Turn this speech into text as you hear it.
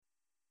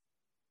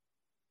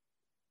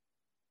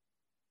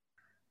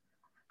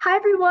Hi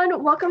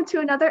everyone, welcome to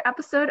another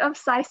episode of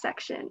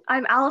SciSection.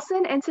 I'm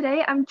Allison, and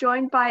today I'm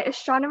joined by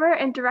astronomer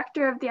and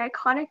director of the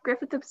iconic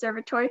Griffith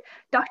Observatory,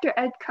 Dr.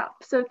 Ed Krupp.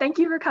 So thank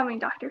you for coming,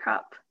 Dr.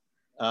 Krupp.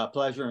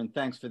 Pleasure, and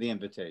thanks for the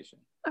invitation.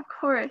 Of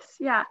course,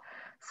 yeah.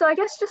 So I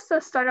guess just to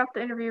start off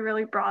the interview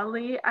really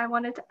broadly, I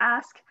wanted to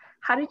ask,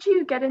 how did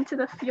you get into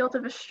the field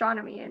of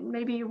astronomy, and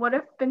maybe what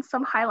have been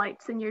some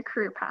highlights in your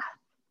career path?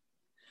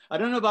 I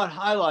don't know about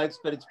highlights,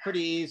 but it's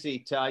pretty easy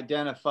to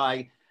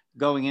identify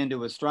going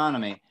into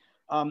astronomy.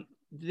 Um,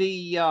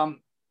 the,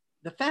 um,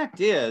 the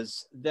fact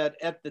is that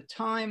at the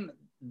time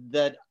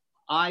that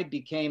I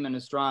became an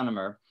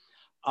astronomer,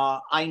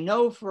 I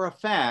know for a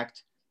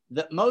fact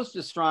that most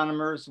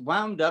astronomers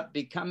wound up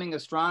becoming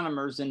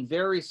astronomers in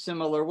very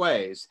similar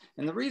ways.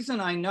 And the reason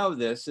I know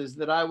this is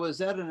that I was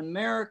at an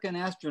American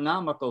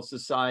Astronomical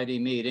Society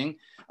meeting.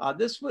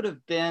 This would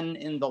have been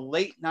in the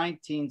late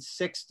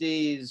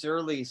 1960s,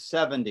 early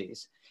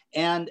 70s.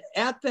 And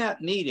at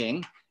that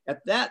meeting,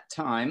 at that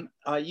time,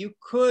 you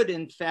could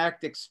in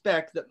fact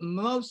expect that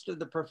most of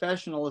the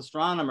professional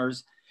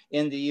astronomers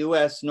in the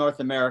US, North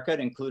America, it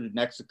included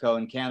Mexico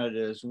and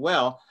Canada as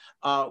well,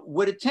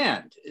 would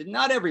attend.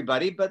 Not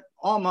everybody, but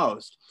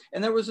almost.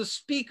 And there was a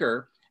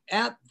speaker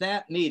at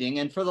that meeting,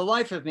 and for the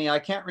life of me, I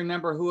can't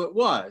remember who it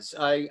was.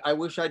 I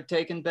wish I'd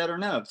taken better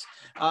notes.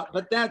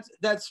 But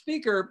that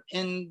speaker,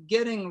 in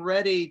getting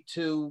ready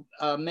to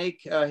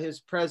make his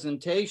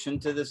presentation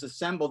to this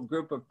assembled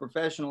group of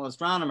professional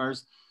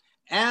astronomers,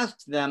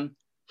 asked them,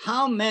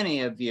 how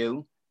many of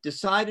you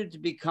decided to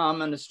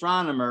become an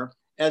astronomer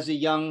as a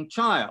young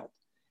child?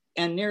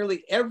 And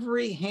nearly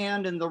every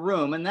hand in the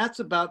room, and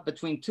that's about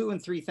between 2,000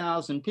 and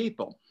 3,000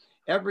 people,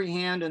 every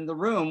hand in the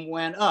room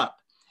went up.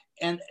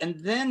 And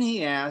then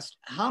he asked,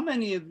 how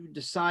many of you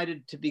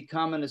decided to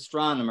become an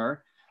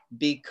astronomer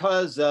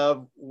because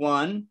of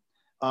one,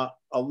 a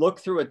look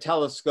through a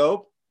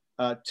telescope,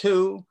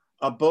 two,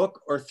 a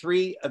book, or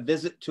three, a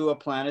visit to a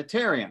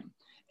planetarium?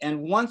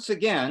 And once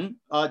again,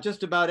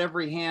 just about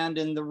every hand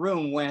in the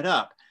room went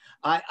up.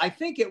 I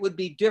think it would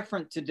be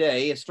different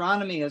today.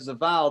 Astronomy has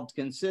evolved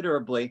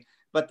considerably,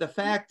 but the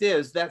fact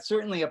is that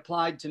certainly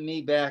applied to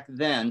me back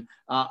then.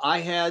 I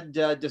had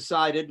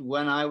decided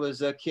when I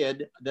was a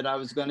kid that I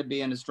was going to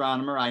be an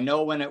astronomer. I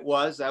know when it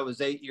was. I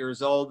was 8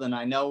 years old, and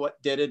I know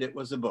what did it. It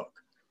was a book.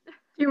 Do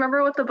you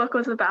remember what the book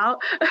was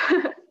about?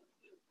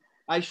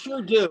 I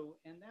sure do,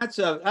 and that's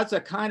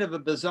a kind of a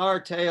bizarre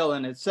tale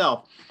in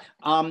itself.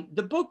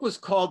 The book was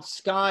called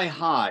Sky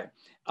High,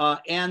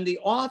 and the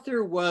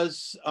author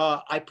was,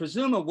 I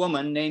presume, a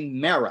woman named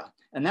Mara,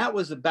 and that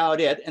was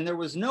about it. And there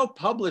was no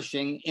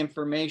publishing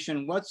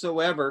information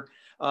whatsoever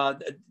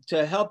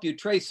to help you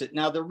trace it.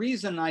 Now, the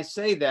reason I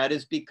say that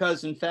is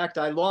because, in fact,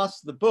 I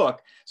lost the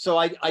book, so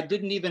I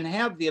didn't even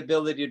have the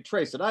ability to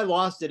trace it. I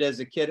lost it as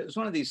a kid. It was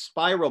one of these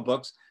spiral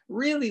books,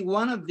 really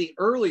one of the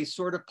early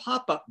sort of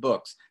pop-up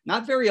books.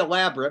 Not very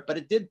elaborate, but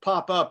it did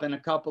pop up in a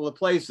couple of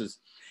places.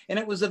 And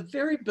it was a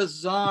very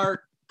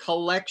bizarre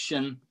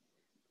collection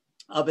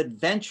of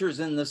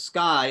adventures in the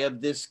sky of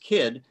this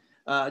kid,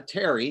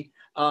 Terry.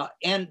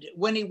 And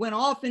when he went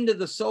off into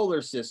the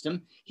solar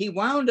system, he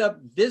wound up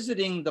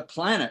visiting the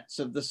planets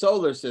of the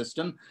solar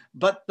system,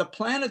 but the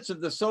planets of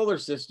the solar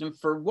system,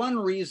 for one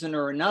reason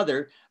or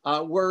another,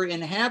 were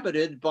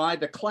inhabited by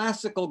the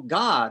classical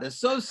god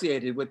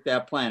associated with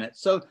that planet.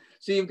 So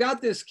you've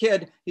got this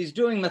kid, he's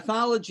doing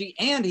mythology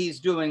and he's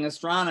doing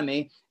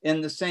astronomy in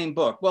the same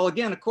book. Well,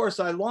 again, of course,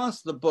 I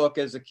lost the book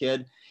as a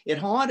kid. It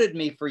haunted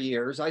me for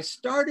years. I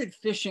started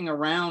fishing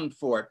around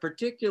for it,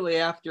 particularly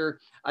after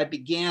I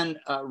began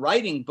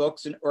writing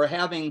books or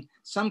having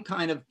some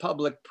kind of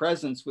public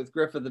presence with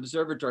Griffith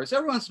Observatory. So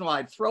every once in a while,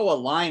 I'd throw a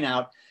line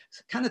out,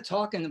 kind of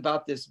talking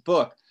about this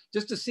book,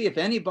 just to see if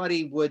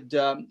anybody would,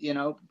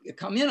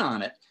 come in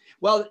on it.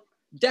 Well,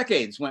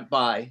 decades went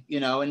by,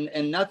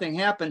 and nothing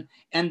happened.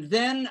 And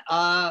then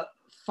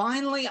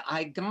finally,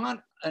 I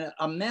got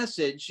a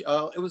message.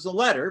 It was a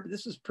letter.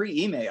 This was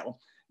pre-email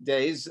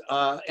days.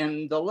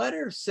 And the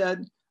letter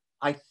said,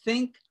 I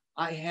think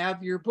I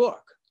have your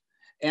book.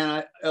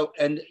 And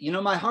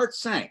my heart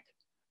sank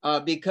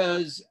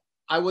because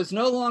I was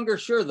no longer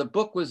sure the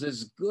book was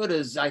as good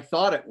as I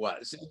thought it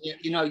was.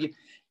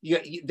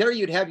 There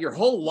you'd have your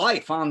whole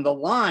life on the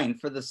line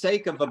for the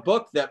sake of a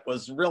book that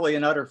was really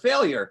an utter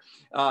failure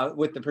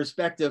with the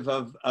perspective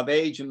of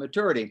age and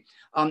maturity.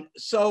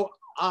 So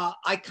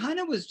I kind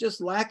of was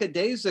just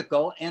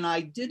lackadaisical, and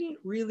I didn't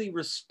really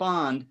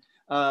respond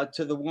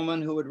to the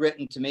woman who had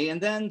written to me. And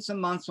then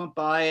some months went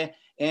by,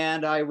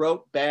 and I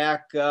wrote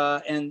back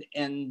and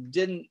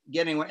didn't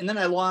get anywhere. And then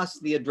I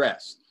lost the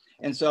address.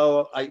 And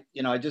so I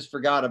just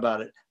forgot about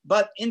it.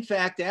 But in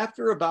fact,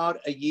 after about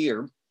a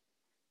year,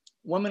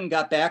 woman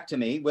got back to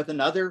me with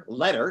another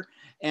letter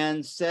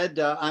and said,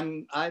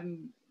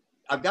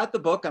 I've got the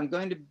book. I'm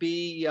going to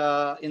be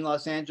in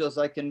Los Angeles.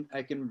 I can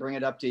bring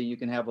it up to you. You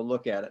can have a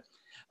look at it.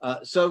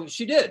 So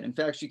she did. In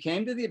fact, she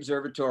came to the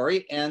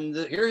observatory, and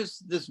here's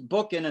this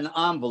book in an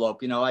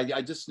envelope. You know,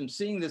 I just am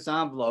seeing this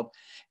envelope,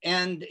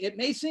 and it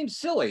may seem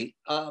silly,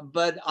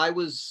 but I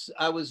was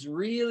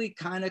really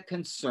kind of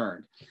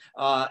concerned.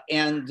 I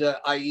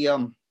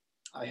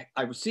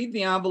received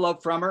the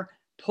envelope from her,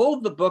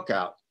 pulled the book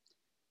out.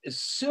 As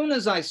soon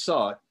as I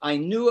saw it, I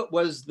knew it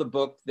was the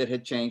book that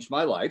had changed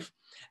my life.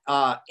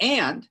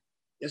 And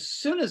as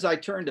soon as I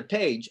turned a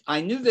page, I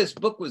knew this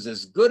book was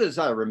as good as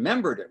I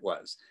remembered it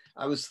was.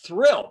 I was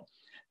thrilled.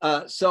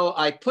 So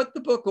I put the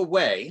book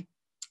away,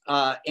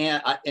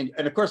 and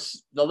of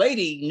course, the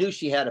lady knew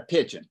she had a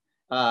pigeon.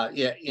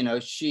 Yeah, you know,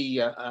 she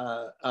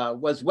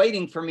was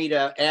waiting for me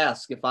to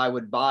ask if I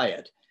would buy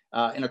it.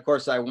 And of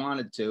course, I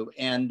wanted to,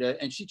 and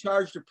she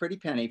charged a pretty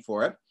penny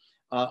for it.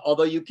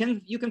 Although you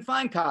can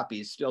find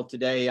copies still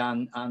today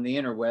on the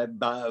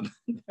interweb.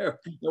 There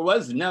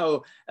was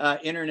no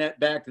internet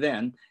back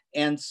then,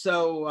 and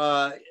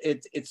so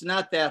it's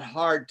not that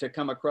hard to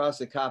come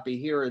across a copy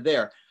here or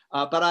there.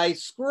 But I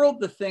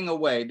squirreled the thing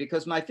away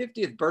because my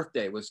 50th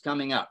birthday was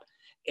coming up,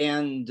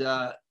 and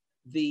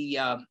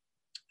the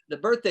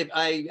birthday,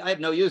 I have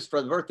no use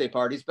for the birthday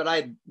parties, but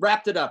I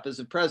wrapped it up as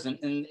a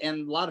present, and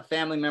a lot of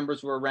family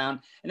members were around.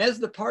 And as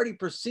the party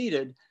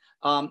proceeded,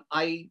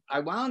 I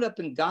wound up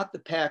and got the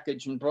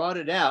package and brought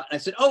it out. And I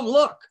said, oh,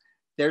 look,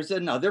 there's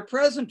another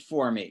present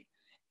for me.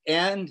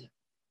 And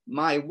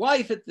my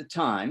wife at the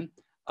time,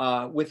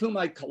 with whom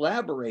I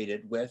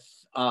collaborated with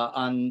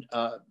on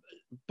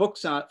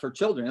books for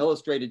children,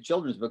 illustrated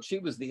children's books, she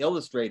was the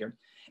illustrator.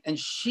 And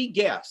she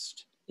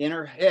guessed in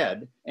her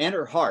head and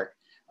her heart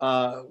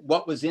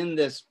what was in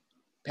this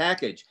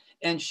package.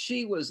 And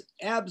she was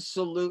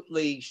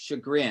absolutely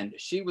chagrined.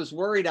 She was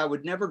worried I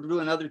would never do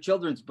another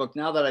children's book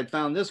now that I'd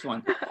found this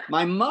one.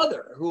 My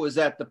mother, who was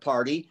at the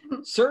party,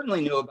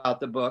 certainly knew about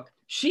the book.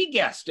 She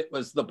guessed it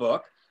was the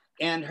book.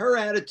 And her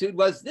attitude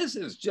was, this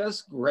is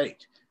just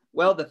great.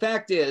 Well, the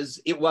fact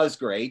is, it was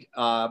great.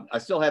 I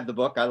still have the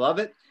book. I love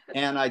it.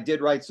 And I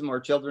did write some more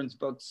children's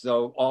books,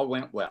 so all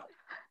went well.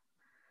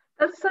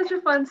 That's such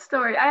a fun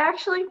story. I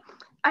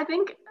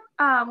think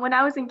when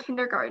I was in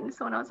kindergarten,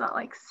 so when I was about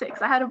like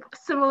 6, I had a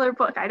similar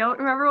book. I don't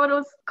remember what it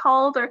was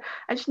called, or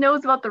I just know it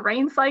was about the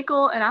rain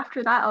cycle. And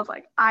after that, I was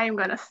like, I am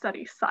going to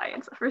study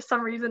science. For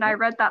some reason, I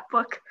read that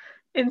book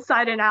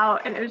inside and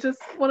out. And it was just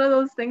one of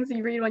those things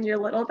you read when you're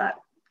little that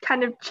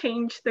kind of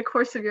change the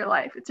course of your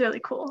life. It's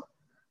really cool.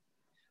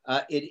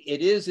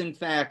 It is, in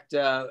fact,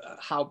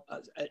 an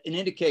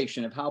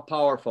indication of how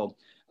powerful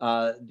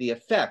the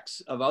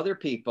effects of other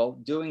people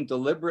doing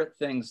deliberate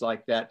things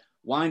like that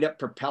wind up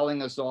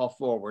propelling us all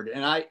forward.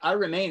 And I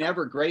remain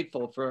ever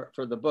grateful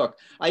for the book.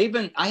 I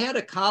had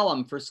a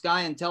column for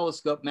Sky and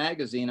Telescope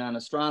magazine on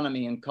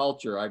astronomy and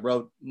culture. I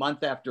wrote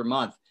month after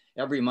month,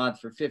 every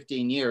month for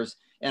 15 years.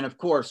 And of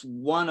course,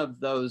 one of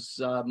those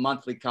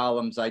monthly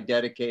columns I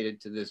dedicated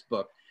to this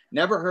book.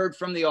 Never heard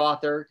from the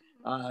author,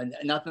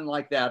 nothing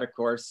like that, of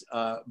course,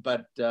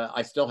 but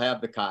I still have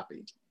the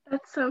copy.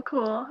 That's so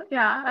cool.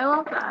 Yeah, I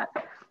love that.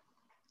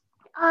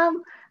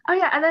 Oh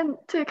yeah, and then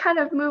to kind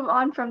of move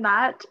on from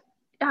that,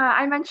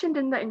 I mentioned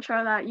in the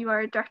intro that you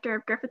are director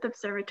of Griffith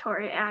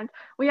Observatory, and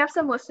we have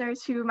some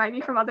listeners who might be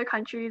from other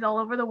countries all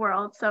over the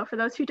world. So for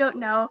those who don't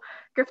know,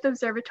 Griffith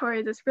Observatory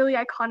is this really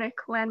iconic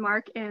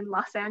landmark in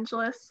Los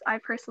Angeles. I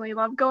personally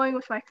love going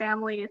with my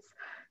family.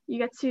 You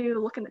get to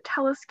look in the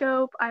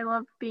telescope. I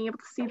love being able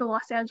to see the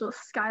Los Angeles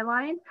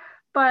skyline.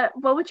 But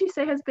what would you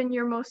say has been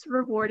your most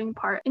rewarding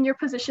part in your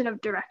position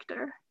of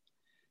director?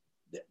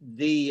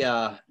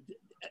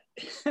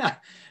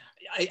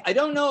 I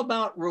don't know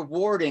about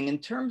rewarding in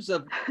terms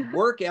of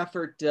work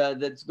effort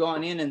that's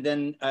gone in, and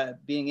then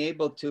being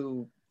able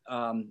to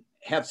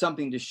have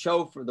something to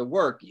show for the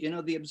work. You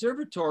know, the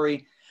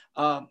observatory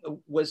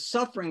was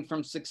suffering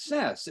from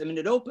success. I mean,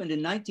 it opened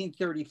in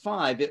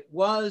 1935. It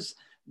was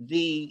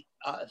the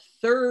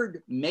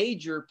third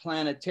major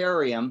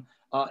planetarium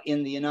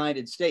in the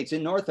United States,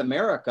 in North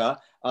America,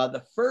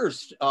 the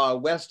first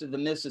west of the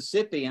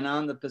Mississippi and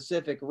on the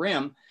Pacific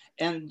Rim.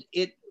 And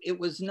it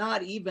was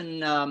not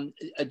even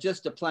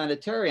just a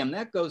planetarium.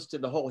 That goes to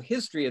the whole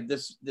history of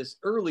this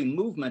early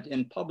movement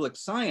in public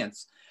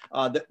science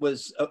that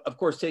was, of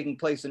course, taking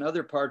place in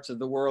other parts of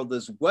the world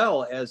as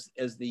well as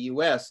the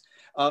US.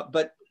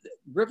 But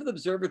Griffith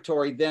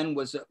Observatory then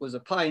was a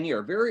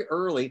pioneer, very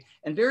early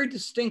and very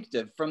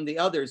distinctive from the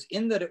others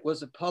in that it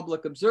was a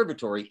public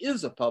observatory,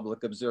 is a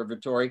public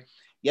observatory.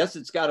 Yes,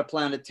 it's got a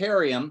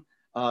planetarium.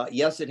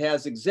 Yes, it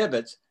has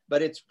exhibits,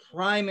 but its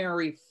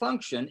primary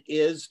function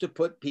is to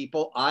put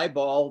people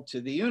eyeball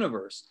to the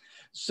universe.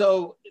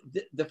 So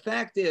the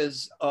fact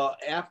is,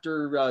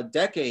 after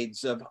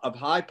decades of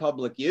high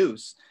public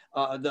use,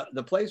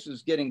 the place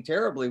was getting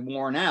terribly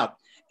worn out.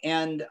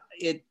 And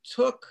it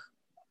took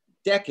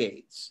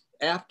decades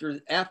after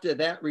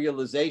that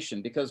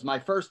realization, because my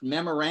first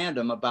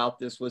memorandum about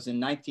this was in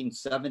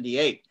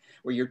 1978,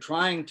 where you're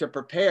trying to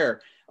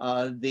prepare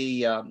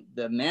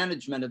the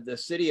management of the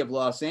city of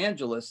Los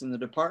Angeles and the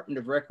Department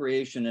of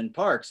Recreation and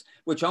Parks,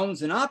 which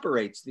owns and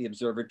operates the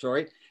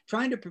observatory,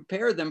 trying to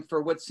prepare them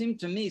for what seemed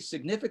to me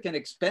significant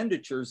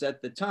expenditures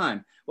at the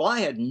time. Well,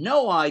 I had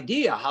no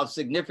idea how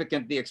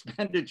significant the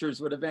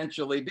expenditures would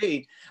eventually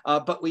be,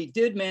 but we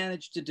did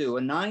manage to do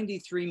a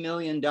 $93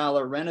 million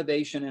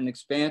renovation and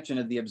expansion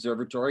of the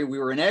observatory. We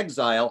were in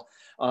exile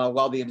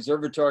while the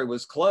observatory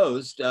was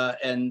closed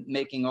and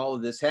making all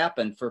of this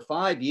happen for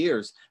 5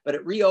 years, but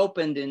it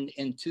reopened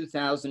in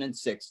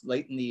 2006,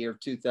 late in the year of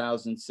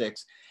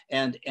 2006.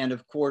 And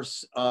of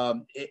course,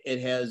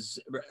 it has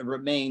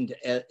remained,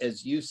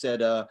 as you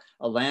said, a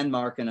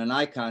landmark and an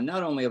icon,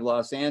 not only of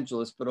Los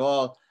Angeles, but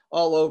all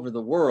over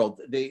the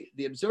world.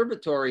 The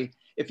observatory,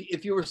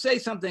 if you were to say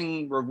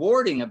something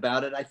rewarding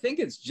about it, I think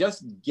it's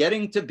just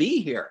getting to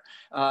be here.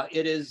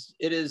 It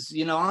is,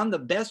 you know, on the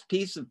best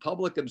piece of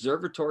public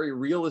observatory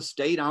real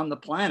estate on the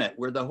planet.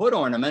 We're the hood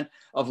ornament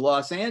of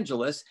Los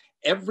Angeles.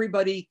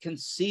 Everybody can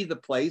see the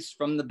place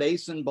from the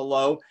basin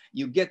below.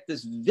 You get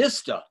this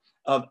vista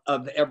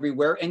of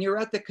everywhere, and you're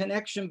at the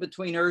connection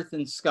between earth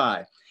and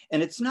sky.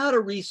 And it's not a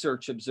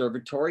research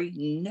observatory,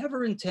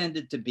 never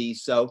intended to be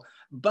so,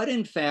 but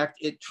in fact,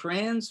 it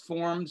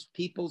transforms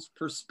people's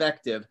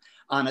perspective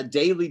on a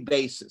daily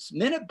basis,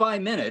 minute by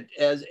minute,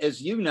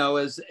 as you know,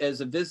 as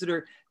a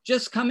visitor,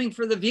 just coming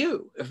for the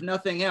view, if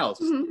nothing else.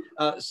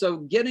 Mm-hmm. So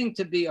getting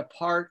to be a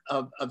part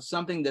of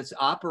something that's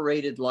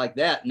operated like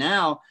that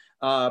now,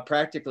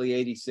 practically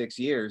 86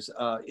 years,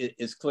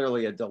 is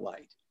clearly a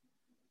delight.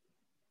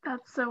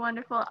 That's so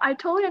wonderful. I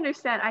totally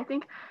understand. I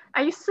think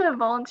I used to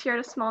volunteer at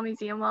a small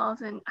museum while I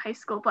was in high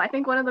school, but I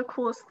think one of the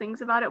coolest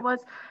things about it was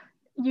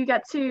you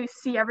get to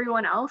see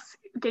everyone else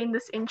gain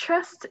this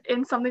interest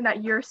in something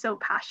that you're so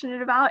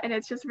passionate about. And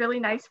it's just really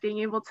nice being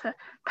able to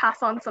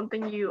pass on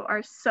something you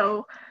are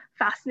so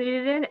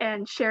fascinated in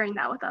and sharing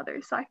that with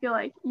others. So I feel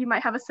like you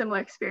might have a similar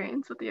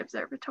experience with the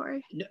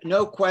observatory.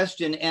 No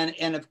question.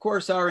 And of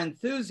course, our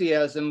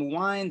enthusiasm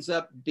winds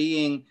up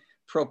being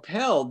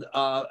propelled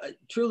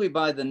truly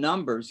by the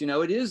numbers. You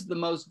know, it is the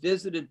most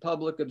visited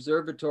public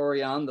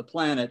observatory on the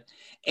planet.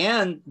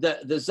 And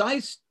the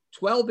Zeiss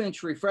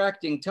 12-inch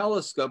refracting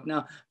telescope.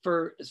 Now,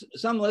 for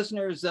some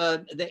listeners,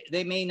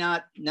 they may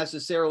not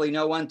necessarily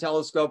know one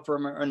telescope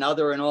from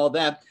another and all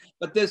that,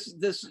 but this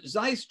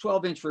Zeiss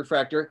 12-inch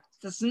refractor,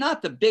 it's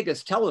not the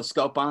biggest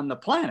telescope on the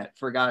planet,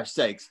 for gosh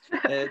sakes.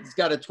 It's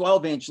got a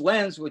 12-inch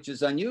lens, which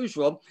is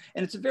unusual,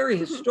 and it's a very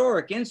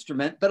historic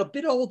instrument, but a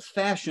bit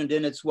old-fashioned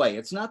in its way.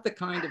 It's not the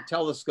kind of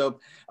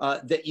telescope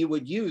that you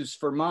would use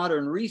for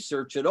modern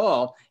research at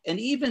all. And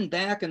even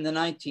back in the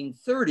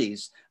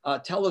 1930s,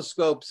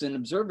 telescopes and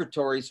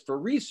observatories for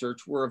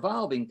research were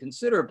evolving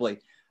considerably.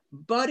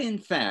 But in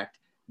fact,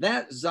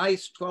 that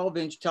Zeiss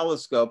 12-inch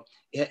telescope,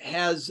 it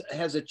has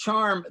a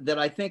charm that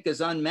I think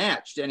is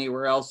unmatched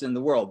anywhere else in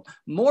the world.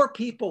 More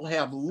people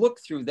have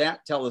looked through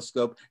that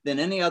telescope than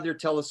any other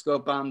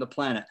telescope on the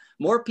planet.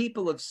 More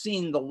people have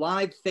seen the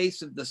live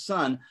face of the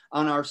sun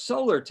on our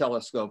solar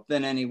telescope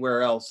than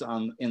anywhere else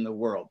in the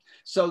world.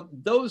 So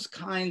those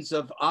kinds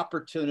of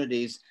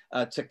opportunities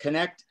to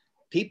connect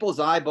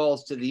people's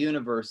eyeballs to the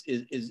universe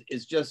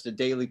is just a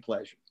daily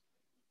pleasure.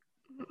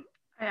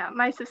 Yeah,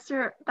 my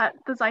sister,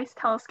 the Zeiss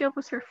telescope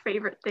was her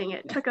favorite thing.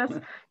 It took us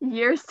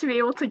years to be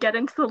able to get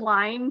into the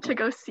line to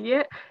go see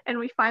it. And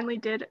we finally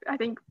did, I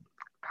think,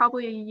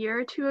 probably a year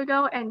or two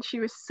ago. And she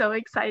was so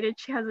excited.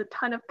 She has a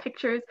ton of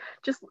pictures.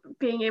 Just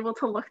being able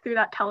to look through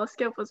that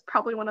telescope was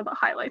probably one of the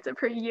highlights of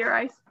her year,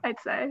 I'd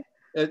say.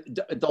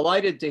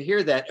 Delighted to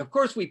hear that. Of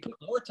course, we put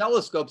more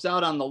telescopes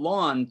out on the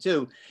lawn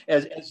too.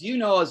 As you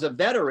know, as a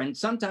veteran,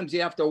 sometimes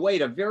you have to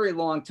wait a very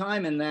long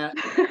time in that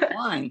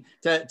line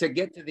to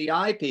get to the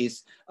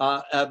eyepiece.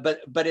 But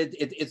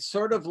it's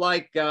sort of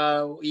like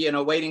you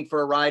know, waiting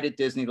for a ride at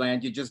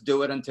Disneyland. You just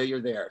do it until you're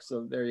there.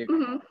 So there you go.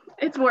 Mm-hmm.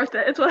 It's worth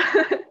it.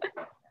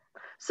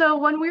 So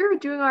when we were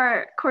doing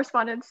our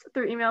correspondence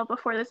through email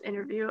before this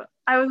interview,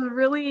 I was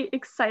really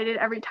excited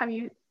every time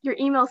your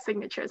email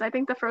signatures. I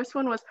think the first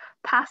one was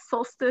past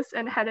solstice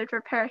and headed for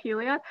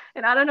perihelion.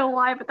 And I don't know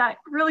why, but that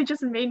really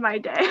just made my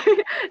day.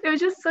 It was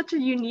just such a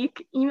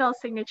unique email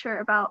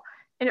signature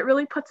and it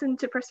really puts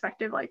into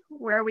perspective like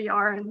where we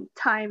are in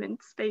time and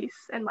space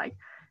and like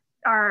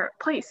our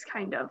place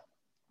kind of.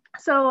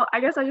 So I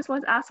guess I just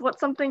wanted to ask, what's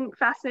something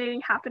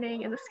fascinating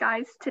happening in the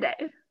skies today?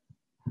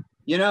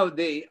 You know,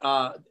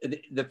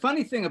 the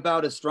funny thing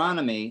about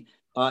astronomy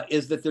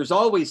is that there's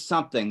always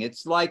something.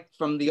 It's like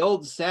from the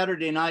old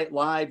Saturday Night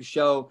Live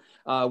show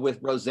with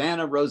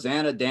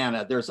Rosanna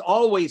Dana. There's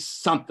always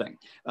something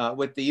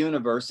with the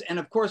universe. And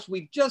of course,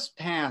 we've just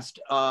passed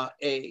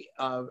a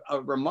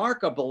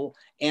remarkable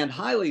and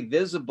highly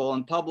visible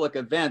and public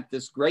event,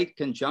 this great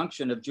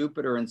conjunction of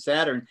Jupiter and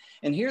Saturn.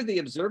 And here the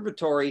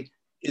observatory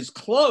is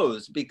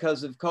closed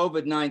because of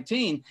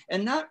COVID-19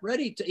 and not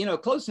ready to, you know,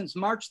 closed since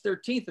March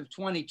 13th of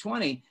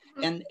 2020.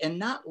 and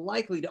not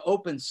likely to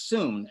open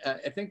soon.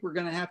 I think we're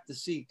going to have to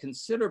see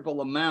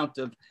considerable amount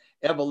of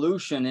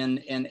evolution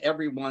in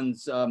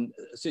everyone's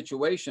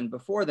situation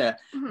before that.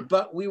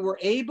 But we were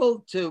able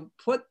to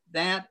put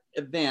that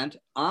event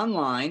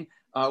online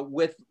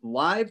with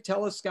live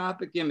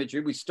telescopic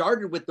imagery. We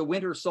started with the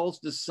winter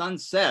solstice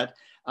sunset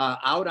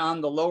out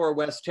on the lower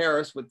West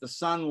Terrace with the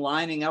sun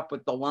lining up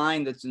with the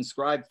line that's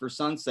inscribed for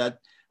sunset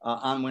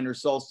on winter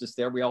solstice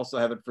there. We also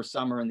have it for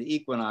summer and the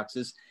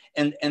equinoxes.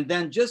 And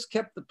then just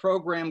kept the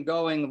program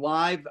going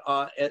live,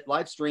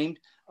 live streamed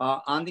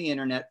on the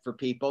internet for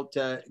people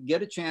to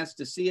get a chance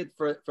to see it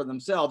for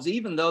themselves,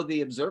 even though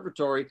the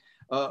observatory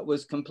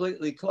was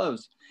completely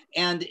closed.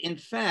 And in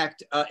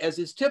fact, as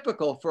is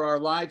typical for our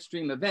live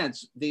stream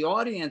events, the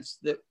audience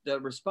that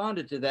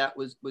responded to that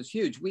was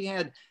huge. We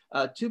had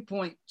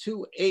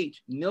 2.28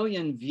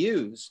 million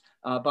views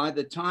by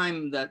the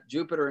time that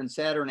Jupiter and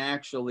Saturn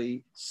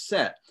actually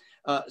set.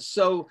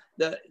 So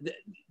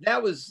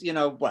that was, you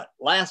know, what,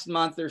 last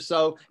month or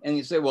so. And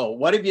you say, well,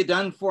 what have you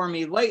done for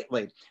me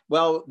lately?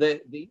 Well,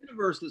 the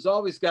universe has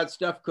always got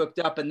stuff cooked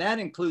up, and that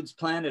includes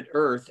planet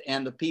Earth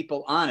and the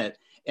people on it.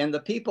 And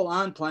the people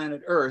on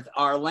planet Earth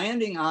are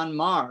landing on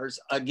Mars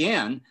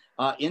again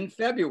in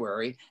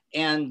February.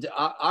 And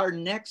our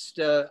next,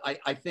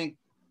 I think,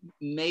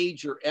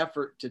 major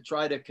effort to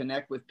try to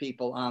connect with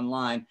people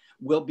online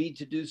will be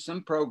to do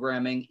some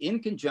programming in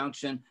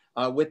conjunction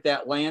with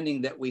that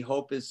landing that we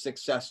hope is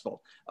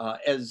successful.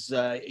 As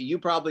you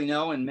probably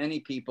know, and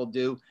many people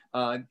do,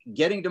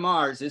 getting to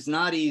Mars is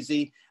not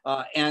easy,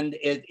 and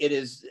it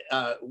is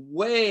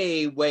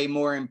way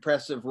more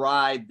impressive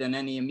ride than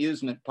any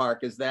amusement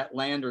park as that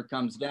lander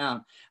comes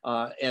down,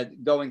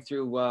 going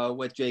through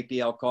what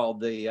JPL called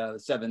the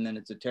 7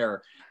 minutes of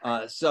terror.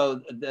 And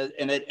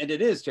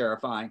it is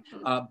terrifying,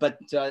 but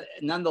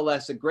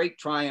nonetheless, a great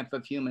triumph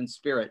of human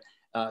spirit.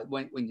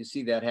 When you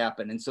see that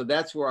happen. And so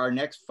that's where our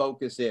next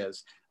focus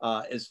is,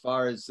 as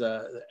far as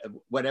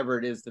whatever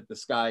it is that the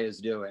sky is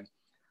doing.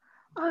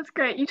 Oh, that's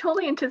great. You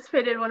totally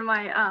anticipated one of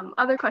my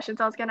other questions.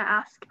 I was going to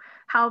ask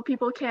how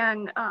people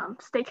can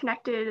stay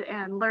connected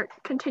and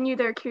continue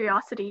their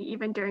curiosity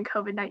even during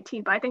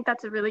COVID-19. But I think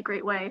that's a really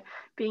great way,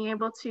 being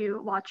able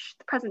to watch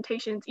the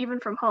presentations even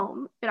from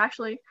home.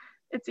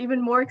 It's even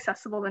more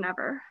accessible than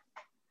ever.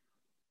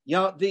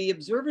 Yeah, the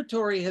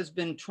observatory has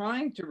been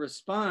trying to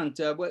respond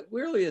to what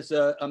really is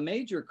a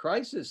major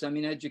crisis. I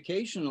mean,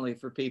 educationally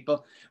for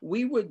people.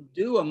 We would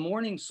do a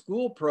morning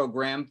school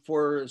program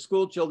for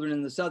school children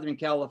in the Southern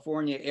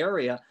California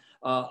area,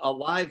 a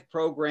live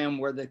program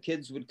where the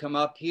kids would come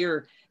up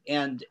here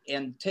and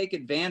take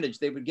advantage.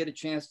 They would get a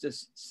chance to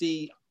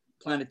see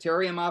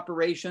planetarium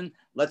operation.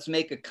 Let's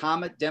make a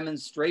comet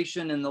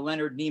demonstration in the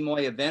Leonard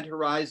Nimoy Event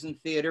Horizon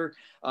Theater,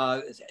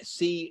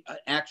 see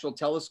actual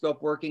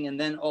telescope working, and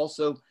then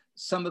also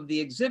some of the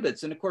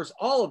exhibits. And of course,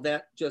 all of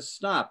that just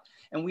stopped.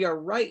 And we are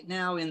right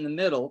now in the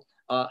middle,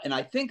 and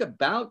I think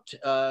about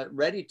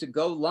ready to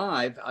go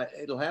live.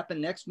 It'll happen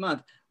next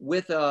month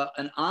with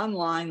an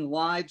online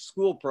live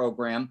school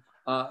program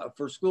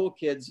for school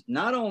kids,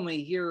 not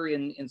only here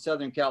in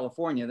Southern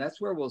California,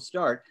 that's where we'll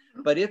start,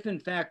 but if in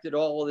fact it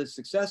all is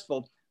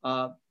successful,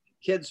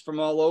 kids from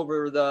all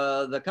over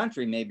the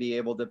country may be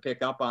able to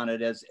pick up on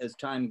it as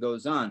time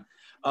goes on.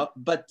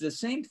 But the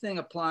same thing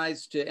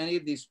applies to any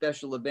of these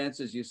special events,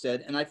 as you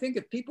said. And I think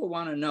if people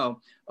want to know,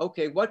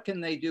 okay, what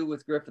can they do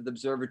with Griffith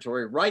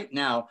Observatory right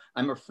now?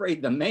 I'm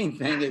afraid the main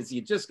thing is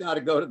you just got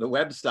to go to the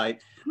website.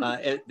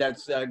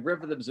 That's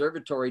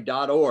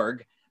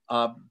griffithobservatory.org.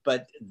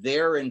 But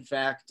there, in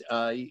fact,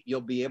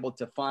 you'll be able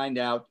to find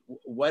out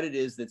what it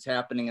is that's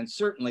happening, and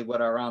certainly what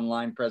our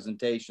online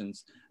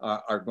presentations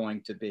are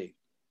going to be.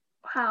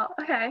 Wow,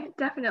 okay,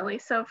 definitely.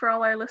 So for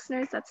all our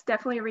listeners, that's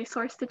definitely a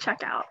resource to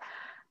check out.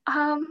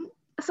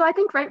 So I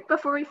think right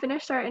before we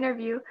finished our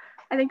interview,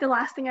 I think the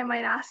last thing I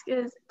might ask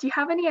is, do you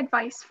have any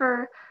advice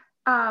for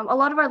a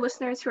lot of our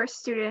listeners who are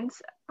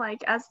students,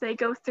 like as they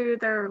go through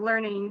their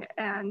learning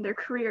and their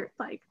career,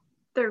 like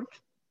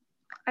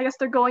I guess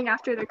they're going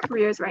after their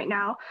careers right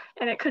now,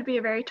 and it could be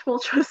a very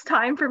tumultuous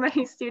time for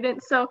many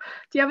students. So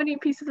do you have any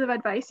pieces of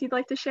advice you'd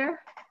like to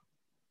share?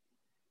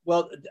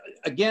 Well,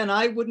 again,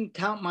 I wouldn't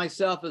count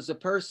myself as a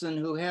person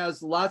who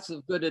has lots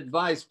of good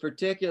advice,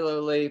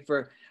 particularly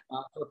for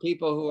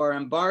people who are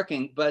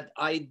embarking. But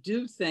I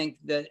do think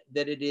that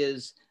it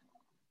is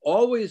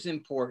always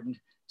important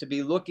to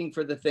be looking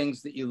for the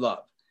things that you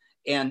love,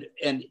 and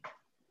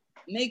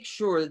make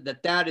sure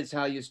that that is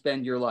how you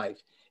spend your life.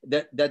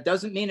 That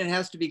doesn't mean it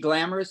has to be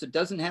glamorous. It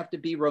doesn't have to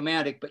be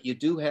romantic, but you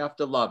do have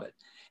to love it.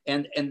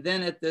 And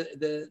then at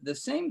the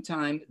same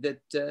time that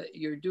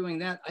you're doing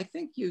that, I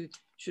think you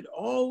should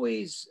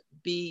always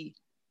be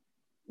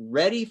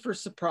ready for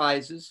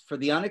surprises, for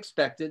the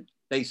unexpected.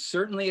 They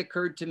certainly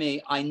occurred to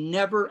me. I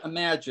never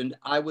imagined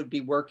I would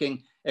be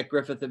working at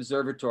Griffith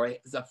Observatory.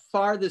 It's the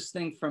farthest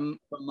thing from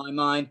my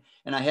mind,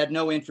 and I had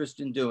no interest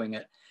in doing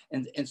it.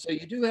 And so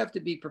you do have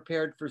to be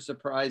prepared for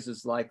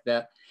surprises like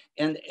that.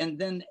 And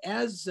then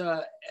as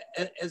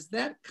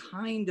that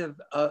kind of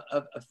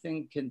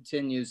thing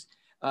continues,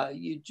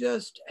 You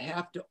just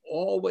have to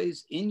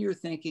always, in your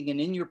thinking and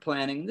in your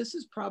planning, this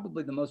is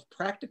probably the most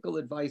practical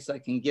advice I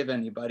can give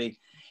anybody,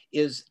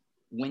 is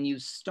when you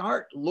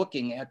start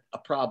looking at a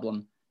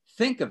problem,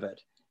 think of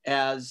it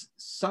as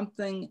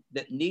something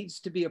that needs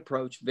to be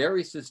approached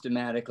very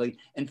systematically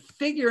and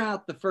figure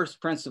out the first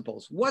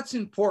principles. What's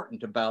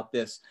important about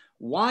this?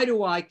 Why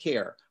do I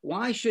care?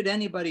 Why should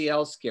anybody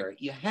else care?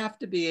 You have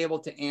to be able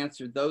to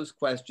answer those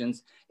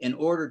questions in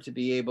order to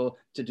be able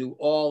to do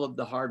all of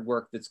the hard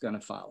work that's going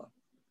to follow.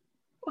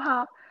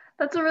 Wow,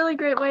 that's a really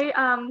great way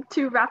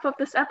to wrap up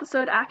this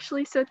episode,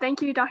 actually. So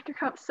thank you, Dr.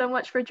 Crump, so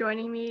much for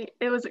joining me.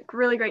 It was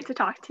really great to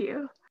talk to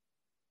you.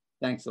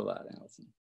 Thanks a lot, Allison.